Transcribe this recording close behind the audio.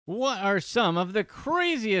What are some of the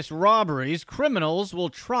craziest robberies criminals will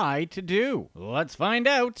try to do? Let's find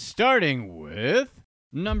out, starting with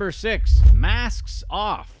number 6, masks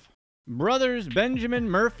off. Brothers Benjamin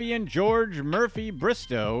Murphy and George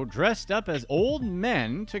Murphy-Bristow dressed up as old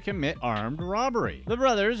men to commit armed robbery. The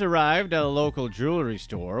brothers arrived at a local jewelry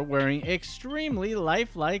store wearing extremely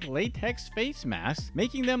lifelike latex face masks,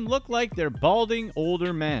 making them look like they're balding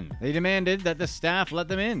older men. They demanded that the staff let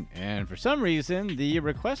them in, and for some reason, the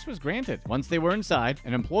request was granted. Once they were inside,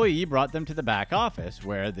 an employee brought them to the back office,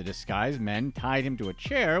 where the disguised men tied him to a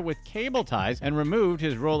chair with cable ties and removed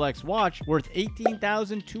his Rolex watch worth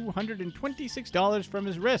 $18,226 from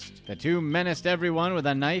his wrist. The two menaced everyone with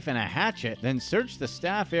a knife and a hatchet, then searched the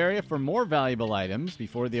staff area for more valuable items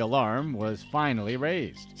before the alarm was finally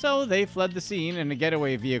raised. So they fled the scene in a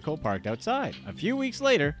getaway vehicle parked outside. A few weeks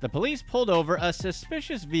later, the police pulled over a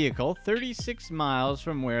suspicious vehicle 36 miles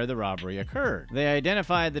from where the robbery occurred. They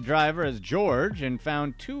identified the driver as George and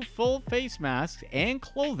found 2 full face masks and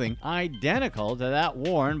clothing identical to that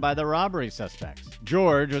worn by the robbery suspects.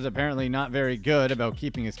 George was apparently not very good about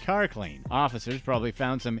keeping his car clean. Officers probably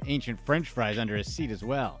found some ancient French fries under his seat as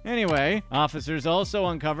well. Anyway, officers also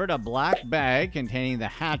uncovered a black bag containing the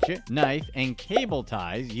hatchet, knife, and cable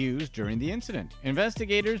ties used during the incident.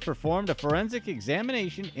 Investigators performed a forensic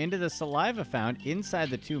examination into the saliva found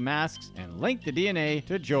inside the 2 masks and linked the DNA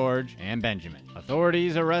to George and Benjamin.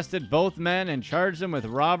 Authorities arrested both men and charged them with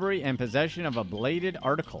robbery and possession of a bladed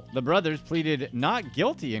article. The brothers pleaded not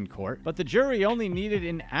guilty in court, but the jury only needed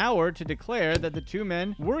an hour to declare that the 2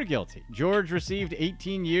 men were guilty. George received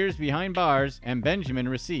 18 years behind bars, and Benjamin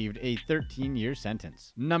received a 13-year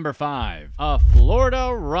sentence. Number 5. A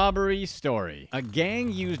Florida robbery story. A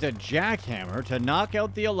gang used a jackhammer to knock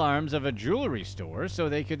out the alarms of a jewelry store so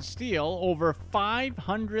they could steal over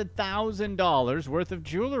 $500,000 worth of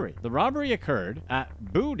jewelry. The robbery occurred at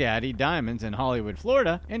Boodaddy Diamonds in Hollywood,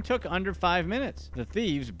 Florida, and took under 5 minutes. The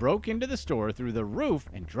thieves broke into the store through the roof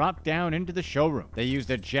and dropped down into the showroom. They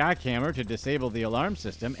used a jackhammer to disable the alarm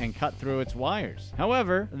system and cut through its wires.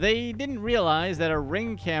 However, they didn't realize that a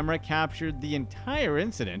ring camera captured the entire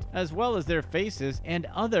incident, as well as their faces and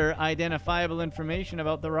other identifiable information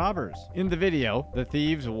about the robbers. In the video, the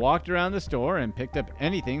thieves walked around the store and picked up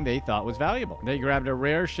anything they thought was valuable. They grabbed a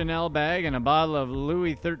rare Chanel bag and a bottle of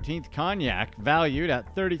Louis XIII cognac valued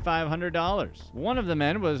at $3,500. One of the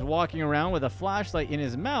men was walking around with a flashlight in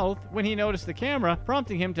his mouth when he noticed the camera,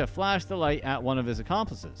 prompting him to flash the light at one of his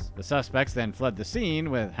accomplices. The suspects then fled the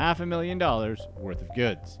scene with $500,000 worth of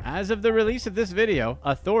goods. As of the release of this video,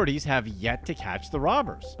 authorities have yet to catch the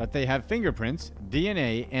robbers, but they have fingerprints,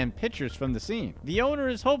 DNA, and pictures from the scene. The owner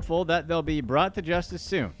is hopeful that they'll be brought to justice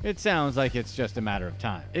soon. It sounds like it's just a matter of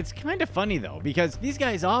time. It's kind of funny though, because these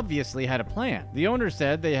guys obviously had a plan. The owner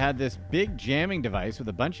said they had this big jamming device with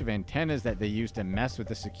a bunch of antennas that they used to mess with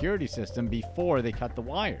the security system before they cut the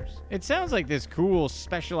wires. It sounds like this cool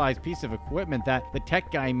specialized piece of equipment that the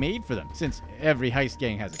tech guy made for them, since every heist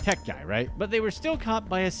gang has a tech guy, right? But they were still caught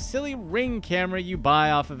by a silly ring camera you buy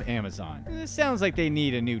off of Amazon. It sounds like they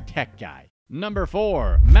need a new tech guy. Number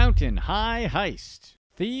 4. Mountain High Heist.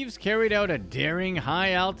 Thieves carried out a daring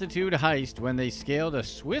high-altitude heist when they scaled a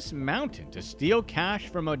Swiss mountain to steal cash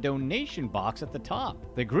from a donation box at the top.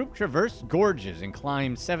 The group traversed gorges and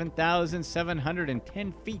climbed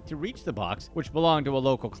 7,710 feet to reach the box, which belonged to a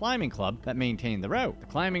local climbing club that maintained the route. The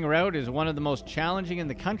climbing route is one of the most challenging in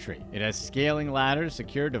the country. It has scaling ladders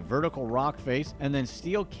secured to vertical rock face and then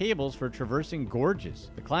steel cables for traversing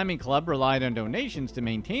gorges. The climbing club relied on donations to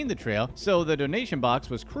maintain the trail, so the donation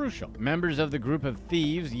box was crucial. Members of the group of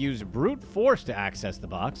thieves used brute force to access the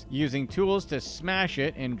box, using tools to smash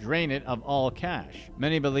it and drain it of all cash.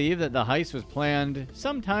 Many believe that the heist was planned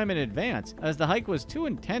sometime in advance, as the hike was too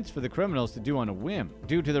intense for the criminals to do on a whim.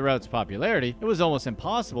 Due to the route's popularity, it was almost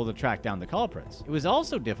impossible to track down the culprits. It was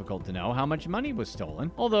also difficult to know how much money was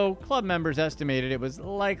stolen, although club members estimated it was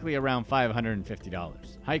likely around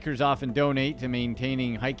 $550. Hikers often donate to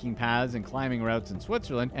maintaining hiking paths and climbing routes in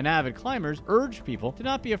Switzerland, and avid climbers urge people to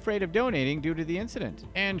not be afraid of donating due to the incident.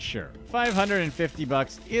 And sure,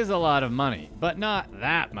 $550 is a lot of money, but not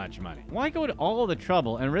that much money. Why go to all the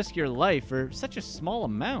trouble and risk your life for such a small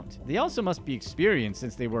amount? They also must be experienced,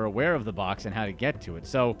 since they were aware of the box and how to get to it,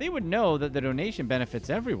 so they would know that the donation benefits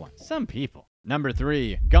everyone. Some people. Number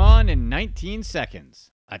 3. Gone in 19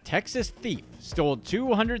 seconds. A Texas thief stole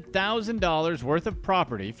 $200,000 worth of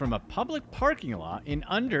property from a public parking lot in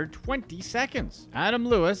under 20 seconds. Adam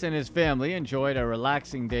Lewis and his family enjoyed a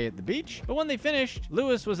relaxing day at the beach, but when they finished,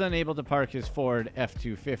 Lewis was unable to park his Ford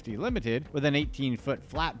F-250 Limited with an 18-foot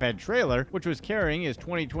flatbed trailer, which was carrying his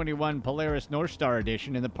 2021 Polaris NorthStar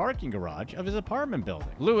Edition in the parking garage of his apartment building.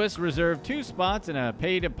 Lewis reserved 2 spots in a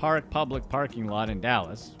pay-to-park public parking lot in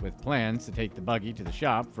Dallas, with plans to take the buggy to the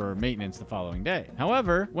shop for maintenance the following day.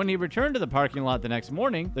 However, when he returned to the parking lot the next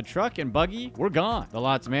morning, the truck and buggy were gone. The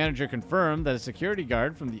lot's manager confirmed that a security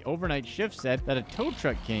guard from the overnight shift said that a tow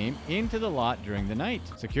truck came into the lot during the night.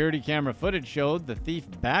 Security camera footage showed the thief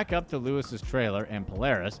back up to Lewis's trailer and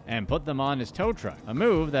Polaris and put them on his tow truck, a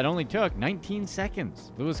move that only took 19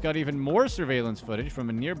 seconds. Lewis got even more surveillance footage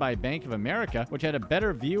from a nearby Bank of America, which had a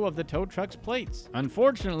better view of the tow truck's plates.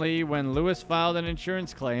 Unfortunately, when Lewis filed an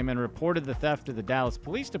insurance claim and reported the theft to the Dallas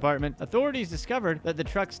Police Department, authorities discovered that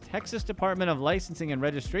the truck's Texas Department of Licensing and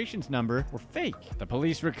Registration's number were fake. The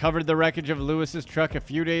police recovered the wreckage of Lewis's truck a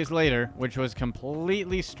few days later, which was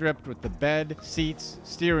completely stripped with the bed, seats,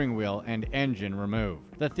 steering wheel, and engine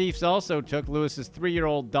removed. The thieves also took Lewis's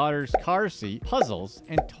 3-year-old daughter's car seat, puzzles,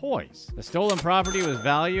 and toys. The stolen property was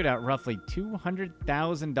valued at roughly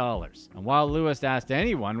 $200,000. And while Lewis asked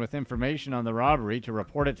anyone with information on the robbery to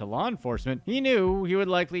report it to law enforcement, he knew he would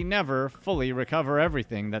likely never fully recover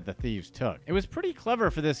everything that the thieves took. It was pretty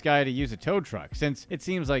clever for this guy to use a tow truck, since it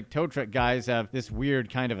seems like tow truck guys have this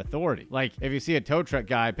weird kind of authority. Like, if you see a tow truck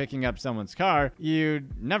guy picking up someone's car,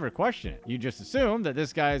 you'd never question it. You just assume that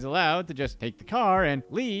this guy is allowed to just take the car and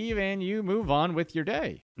leave, and you move on with your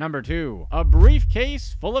day. Number 2, a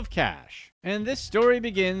briefcase full of cash. And this story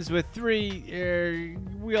begins with 3,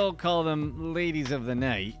 we'll call them ladies of the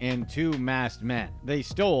night, and 2 masked men. They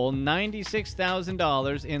stole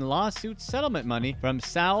 $96,000 in lawsuit settlement money from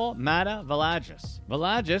Saul Mata Velagis.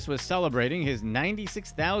 Velagis was celebrating his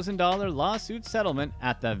 $96,000 lawsuit settlement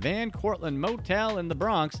at the Van Cortlandt Motel in the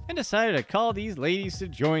Bronx and decided to call these ladies to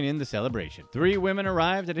join in the celebration. 3 women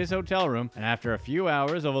arrived at his hotel room, and after a few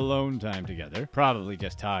hours of alone time together, probably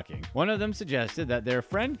just talking, one of them suggested that their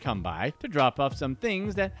friend come by to drop off some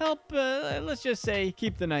things that help, let's just say,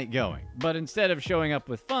 keep the night going. But instead of showing up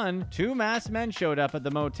with fun, 2 masked men showed up at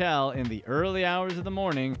the motel in the early hours of the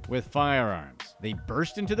morning with firearms. They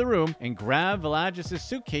burst into the room and grabbed Velagis'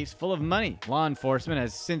 suitcase full of money. Law enforcement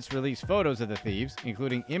has since released photos of the thieves,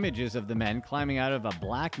 including images of the men climbing out of a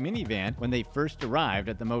black minivan when they first arrived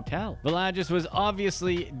at the motel. Velagis was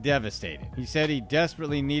obviously devastated. He said he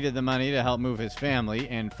desperately needed the money to help move his family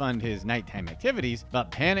and fund his nighttime activities, but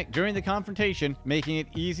panicked during the confrontation, making it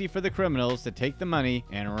easy for the criminals to take the money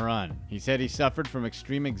and run. He said he suffered from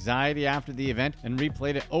extreme anxiety after the event and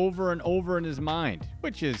replayed it over and over in his mind,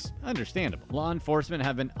 which is understandable. Law enforcement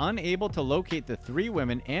have been unable to locate the 3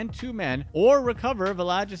 women and 2 men or recover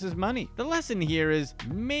Velagis' money. The lesson here is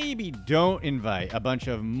maybe don't invite a bunch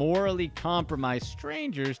of morally compromised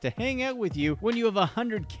strangers to hang out with you when you have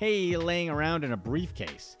 $100K laying around in a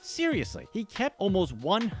briefcase. Seriously, he kept almost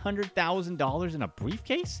 $100,000 in a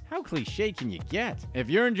briefcase? How cliche can you get? If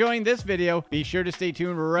you're enjoying this video, be sure to stay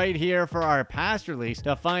tuned right here for our past release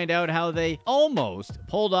to find out how they almost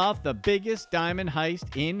pulled off the biggest diamond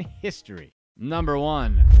heist in history. Number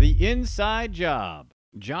 1, the inside job.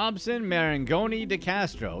 Jobson Marangoni de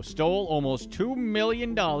Castro stole almost $2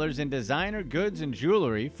 million in designer goods and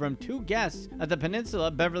jewelry from 2 guests at the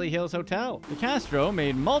Peninsula Beverly Hills Hotel. De Castro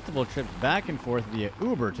made multiple trips back and forth via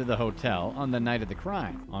Uber to the hotel on the night of the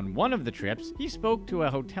crime. On one of the trips, he spoke to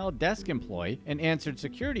a hotel desk employee and answered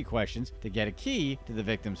security questions to get a key to the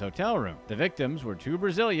victim's hotel room. The victims were 2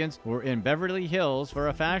 Brazilians who were in Beverly Hills for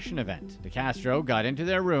a fashion event. De Castro got into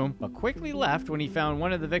their room, but quickly left when he found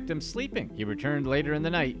one of the victims sleeping. He returned later in the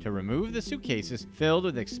night to remove the suitcases filled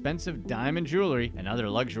with expensive diamond jewelry and other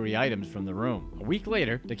luxury items from the room. A week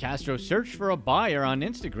later, De Castro searched for a buyer on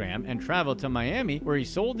Instagram and traveled to Miami, where he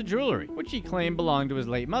sold the jewelry, which he claimed belonged to his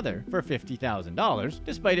late mother, for $50,000,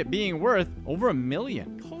 despite it being worth over $1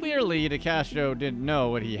 million. Clearly, De Castro didn't know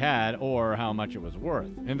what he had or how much it was worth.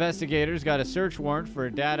 Investigators got a search warrant for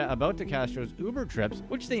data about De Castro's Uber trips,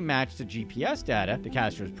 which they matched to GPS data, De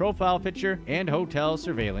Castro's profile picture, and hotel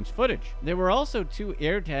surveillance footage. There were also 2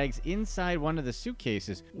 AirTags inside one of the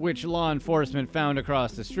suitcases, which law enforcement found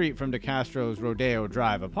across the street from De Castro's Rodeo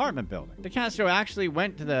Drive apartment building. De Castro actually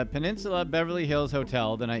went to the Peninsula Beverly Hills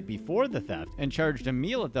Hotel the night before the theft and charged a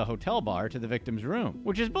meal at the hotel bar to the victim's room,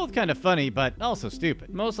 which is both kind of funny but also stupid.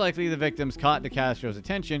 Most likely the victims caught De Castro's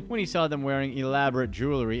attention when he saw them wearing elaborate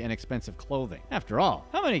jewelry and expensive clothing. After all,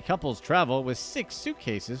 how many couples travel with 6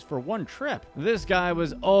 suitcases for one trip? This guy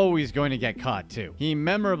was always going to get caught too. He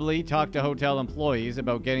memorably talked to hotel employees employees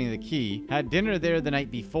about getting the key, had dinner there the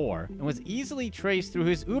night before, and was easily traced through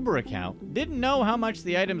his Uber account, didn't know how much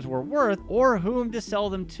the items were worth or whom to sell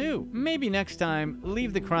them to. Maybe next time,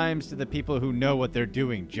 leave the crimes to the people who know what they're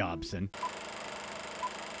doing, Jobson.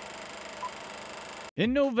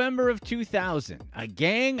 In November of 2000, a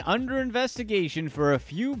gang under investigation for a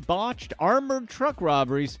few botched armored truck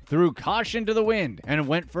robberies threw caution to the wind and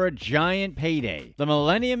went for a giant payday. The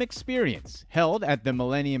Millennium Experience, held at the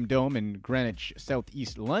Millennium Dome in Greenwich,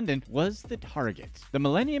 southeast London, was the target. The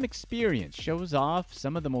Millennium Experience shows off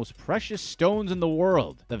some of the most precious stones in the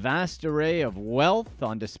world. The vast array of wealth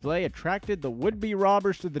on display attracted the would-be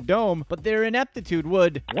robbers to the dome, but their ineptitude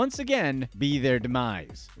would, once again, be their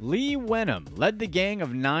demise. Lee Wenham led the gang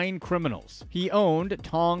of 9 criminals. He owned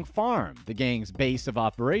Tong Farm, the gang's base of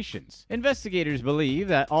operations. Investigators believe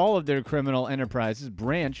that all of their criminal enterprises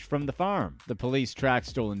branched from the farm. The police tracked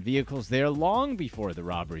stolen vehicles there long before the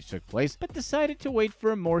robberies took place, but decided to wait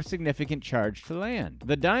for a more significant charge to land.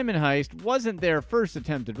 The diamond heist wasn't their first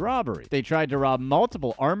attempted robbery. They tried to rob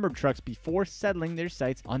multiple armored trucks before settling their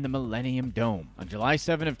sights on the Millennium Dome. On July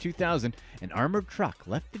 7 of 2000, an armored truck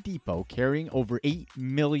left the depot carrying over 8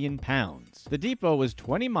 million pounds. The depot was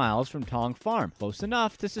 20 miles from Tong Farm, close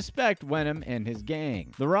enough to suspect Wenham and his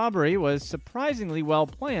gang. The robbery was surprisingly well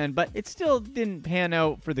planned, but it still didn't pan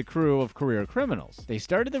out for the crew of career criminals. They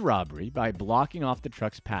started the robbery by blocking off the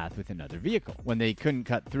truck's path with another vehicle. When they couldn't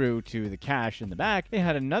cut through to the cache in the back, they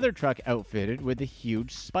had another truck outfitted with a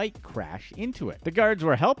huge spike crash into it. The guards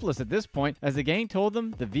were helpless at this point, as the gang told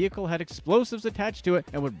them the vehicle had explosives attached to it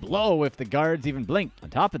and would blow if the guards even blinked. On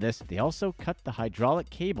top of this, they also cut the hydraulic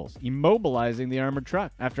cables, immobilizing the armored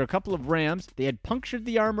truck. After a couple of rams, they had punctured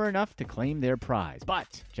the armor enough to claim their prize.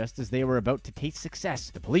 But just as they were about to taste success,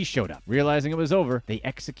 the police showed up. Realizing it was over, they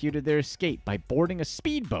executed their escape by boarding a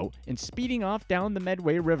speedboat and speeding off down the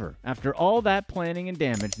Medway River. After all that planning and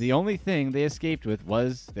damage, the only thing they escaped with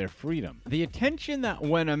was their freedom. The attention that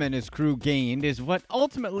Wenham and his crew gained is what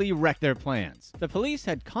ultimately wrecked their plans. The police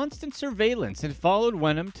had constant surveillance and followed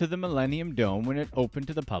Wenham to the Millennium Dome when it opened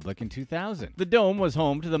to the public in 2000. The dome was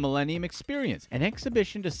home to the Millennium Experience, an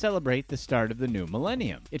exhibition to celebrate the start of the new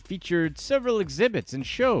millennium. It featured several exhibits and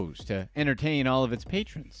shows to entertain all of its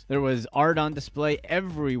patrons. There was art on display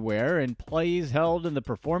everywhere and plays held in the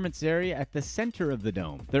performance area at the center of the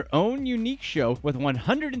dome. Their own unique show with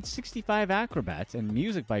 165 acrobats and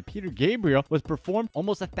music by Peter Gabriel was performed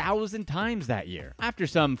almost 1,000 times that year. After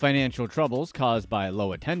some financial troubles caused by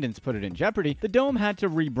low attendance put it in jeopardy, the dome had to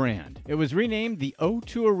rebrand. It was renamed the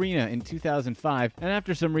O2 Arena in 2005, and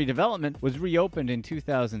after some redevelopment, was reopened in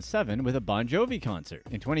 2007 with a Bon Jovi concert.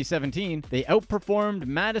 In 2017, they outperformed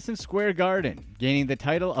Madison Square Garden, gaining the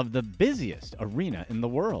title of the busiest arena in the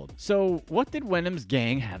world. So, what did Wenham's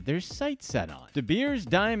gang have their sights set on? De Beers'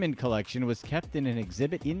 diamond collection was kept in an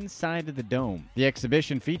exhibit inside of the dome. The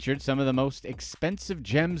exhibition featured some of the most expensive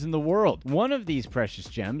gems in the world. One of these precious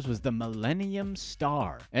gems was the Millennium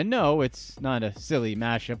Star. And no, it's not a silly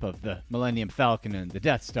mashup of the Millennium Falcon and the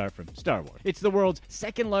Death Star from Star Wars. It's the world's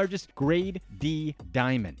second largest grade D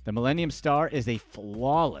diamond. The Millennium Star is a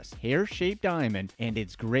flawless hair-shaped diamond, and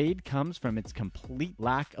its grade comes from its complete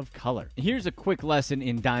lack of color. Here's a quick lesson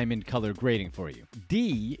in diamond color grading for you.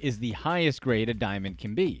 D is the highest grade a diamond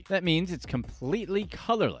can be. That means it's completely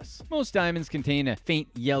colorless. Most diamonds contain a faint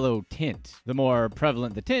yellow tint. The more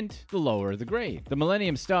prevalent the tint, the lower the grade. The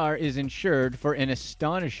Millennium Star is insured for an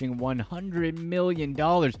astonishing $100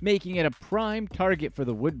 million, making it a prime target for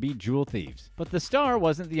the would-be jewel thieves. But the star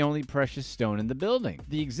wasn't the only precious stone in the building.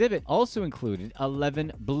 The exhibit also included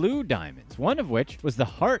 11 blue diamonds, one of which was the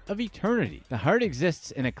Heart of Eternity. The heart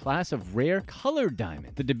exists in a class of rare colored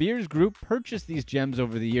diamond. The De Beers Group purchased these gems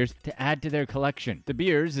over the years to add to their collection. De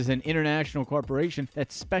Beers is an international corporation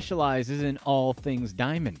that specializes in all things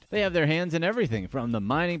diamond. They have their hands in everything from the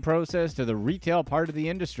mining process to the retail part of the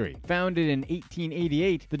industry. Founded in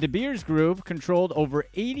 1888, the De Beers Group controlled over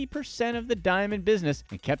 80% of the diamond business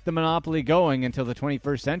and kept the monopoly going until the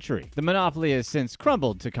 21st century. The monopoly has since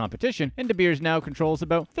crumbled to competition, and De Beers now controls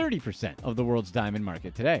about 30% of the world's diamond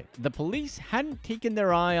market today. The police hadn't taken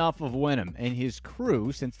their eye off of Wenham and his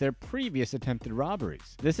crew since their previous attempted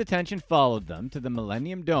robberies. This attention followed them to the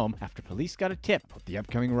Millennium Dome after police got a tip of the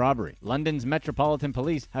upcoming robbery. London's Metropolitan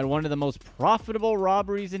Police had one of the most profitable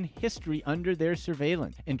robberies in history under their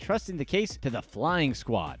surveillance, entrusting the case to the Flying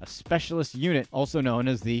Squad, a specialist unit also known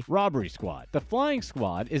as the Robbery Squad. The Flying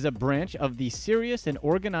Squad is a branch of the Serious and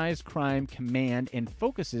Organized Crime crime command and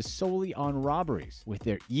focuses solely on robberies. With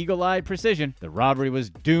their eagle-eyed precision, the robbery was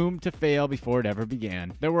doomed to fail before it ever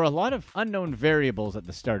began. There were a lot of unknown variables at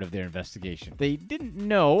the start of their investigation. They didn't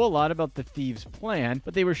know a lot about the thieves' plan,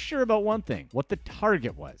 but they were sure about one thing: what the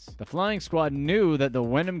target was. The flying squad knew that the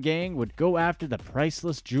Wenham gang would go after the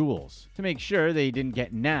priceless jewels. To make sure they didn't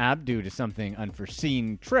get nabbed due to something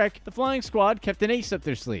unforeseen trick, the flying squad kept an ace up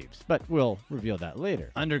their sleeves, but we'll reveal that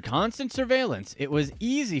later. Under constant surveillance, it was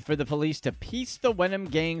easy for the police to piece the Wenham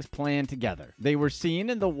gang's plan together. They were seen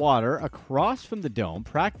in the water across from the dome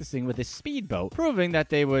practicing with a speedboat, proving that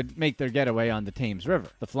they would make their getaway on the Thames River.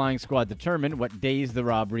 The flying squad determined what days the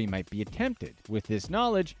robbery might be attempted. With this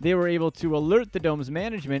knowledge, they were able to alert the dome's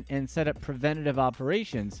management and set up preventative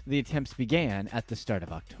operations. The attempts began at the start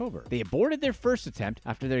of October. They aborted their first attempt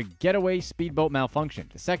after their getaway speedboat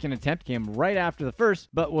malfunctioned. The second attempt came right after the first,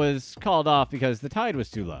 but was called off because the tide was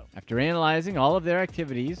too low. After analyzing all of their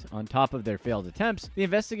activities on top of their failed attempts, the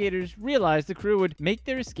investigators realized the crew would make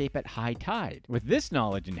their escape at high tide. With this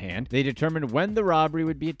knowledge in hand, they determined when the robbery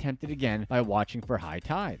would be attempted again by watching for high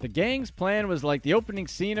tide. The gang's plan was like the opening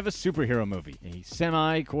scene of a superhero movie. A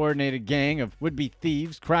semi-coordinated gang of would-be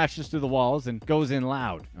thieves crashes through the walls and goes in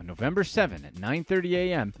loud. On November 7 at 9:30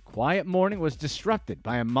 a.m., the quiet morning was disrupted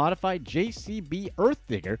by a modified JCB earth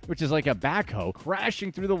digger, which is like a backhoe,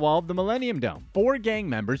 crashing through the wall of the Millennium Dome. 4 gang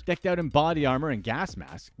members, decked out in body armor and gas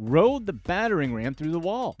masks, rode the battering ram through the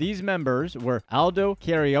wall. These members were Aldo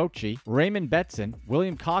Cariochi, Raymond Betson,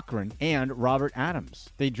 William Cochran, and Robert Adams.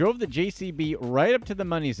 They drove the JCB right up to the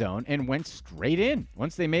money zone and went straight in.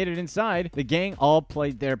 Once they made it inside, the gang all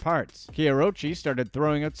played their parts. Cariochi started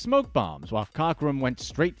throwing out smoke bombs, while Cochran went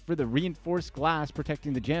straight for the reinforced glass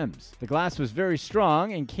protecting the gems. The glass was very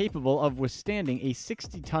strong and capable of withstanding a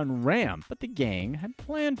 60-ton ram, but the gang had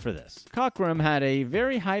planned for this. Cochran had a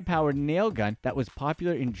very high-powered nail gun that was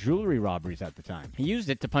popular in jewelry robberies at the time. He used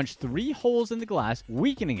it to punch 3 holes in the glass,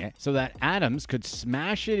 weakening it so that Adams could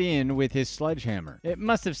smash it in with his sledgehammer. It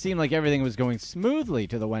must have seemed like everything was going smoothly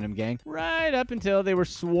to the Wenham gang, right up until they were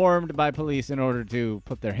swarmed by police in order to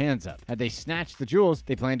put their hands up. Had they snatched the jewels,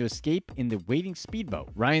 they planned to escape in the waiting speedboat,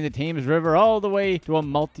 riding the Thames River all the way to a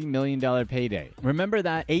multi-million-dollar payday. Remember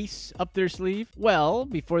that ace up their sleeve? Well,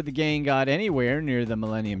 before the gang got anywhere near the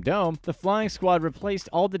Millennium Dome, the flying squad replaced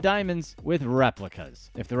all the diamonds with replicas.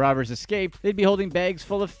 If the robbers escaped, they'd be holding bags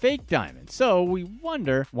full of fake diamonds. So we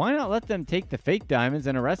wonder, why not let them take the fake diamonds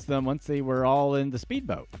and arrest them once they were all in the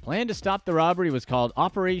speedboat? The plan to stop the robbery was called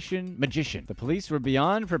Operation Magician. The police were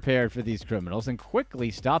beyond prepared for these criminals and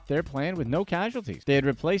quickly stopped their plan with no casualties. They had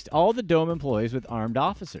replaced all the dome employees with armed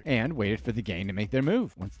officers and waited for the gang to make their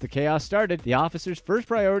move. Once the chaos started, the officers' first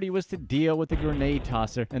priority was to deal with the grenade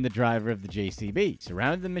tosser and the driver of the JCB,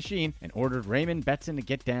 surrounded the machine, and ordered Raymond Betson to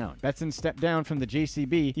get down. Betson stepped down from the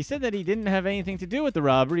JCB. He said that he didn't have anything to do with the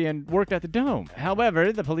robbery and worked at the dome.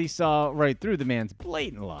 However, the police saw right through the man's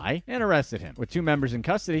blatant lie and arrested him. With 2 members in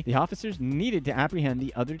custody, the officers needed to apprehend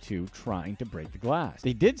the other 2 trying to break the glass.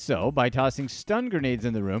 They did so by tossing stun grenades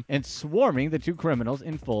in the room and swarming the 2 criminals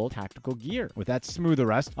in full tactical gear. With that smooth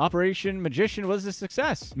arrest, Operation Magician was a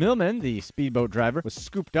success. Millman, the speedboat driver, was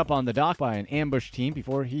scooped up on the dock by an ambush team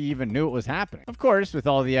before he even knew it was happening. Of course, with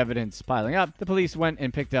all the evidence piling up, the police went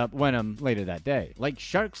and picked up Wenham later that day. Like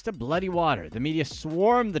sharks to bloody water, the media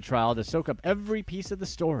swarmed the trial to soak up every piece of the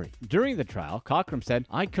story. During the trial, Cochran said,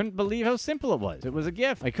 "I couldn't believe how simple it was. It was a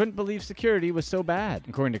gift. I couldn't believe security was so bad."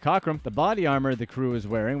 According to Cochran, the body armor the crew was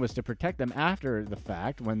wearing was to protect them after the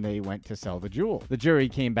fact when they went to sell the jewel. The jury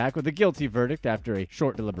came back with a guilty verdict after a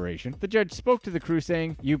short deliberation. The judge spoke to the crew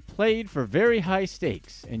saying, "You played for very high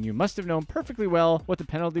stakes, and you must have known perfectly well what the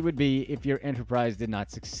penalty would be if your enterprise did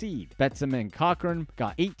not succeed." Betson and Cochran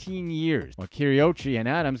got 18 years, while Cariochi and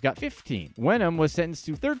Adams got 15. Wenham was sentenced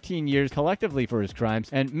to 13 years collectively for his crimes,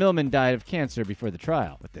 and Millman died of cancer before the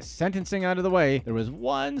trial. With the sentencing out of the way, there was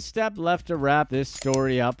one step left to wrap this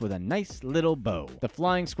story up with a nice little bow. The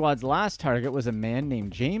flying squad's last target was a man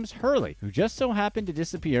named James Hurley, who just so happened to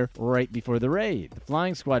disappear right before the raid. The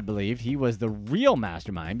flying squad believed he was the real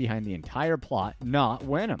mastermind behind the entire plot, not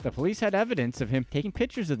Wenham. The police had evidence of him taking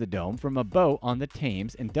pictures of the dome from a boat on the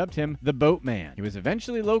Thames and dubbed him the Boatman. He was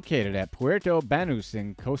eventually located at Puerto Banús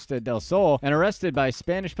in Costa del Sol and arrested by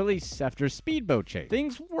Spanish police after a speedboat chase.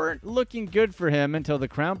 Things weren't looking good for him until the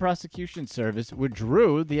Crown Prosecution Service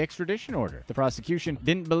withdrew the extradition order. The prosecution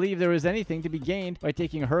didn't believe there was anything to be gained by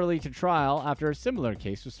taking Hurley to trial after a similar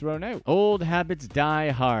case was thrown out. Old habits die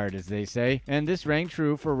hard, as they say, and this rang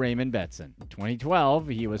true for Raymond Betson. In 2012,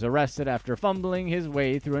 he was arrested after fumbling his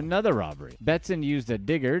way through another robbery. Betson used a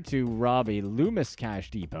digger to rob a Loomis cash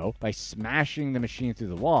depot by smashing the machine through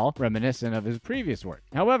the wall, reminiscent of his previous this work.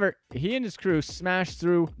 However, he and his crew smashed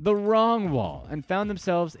through the wrong wall and found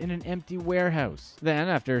themselves in an empty warehouse. Then,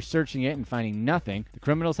 after searching it and finding nothing, the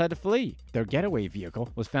criminals had to flee. Their getaway vehicle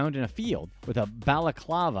was found in a field with a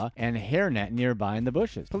balaclava and hairnet nearby in the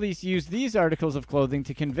bushes. Police used these articles of clothing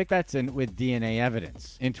to convict Betson with DNA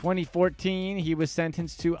evidence. In 2014, he was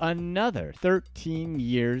sentenced to another 13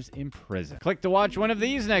 years in prison. Click to watch one of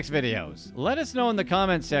these next videos. Let us know in the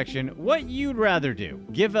comments section what you'd rather do: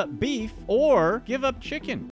 give up beef or give up chicken.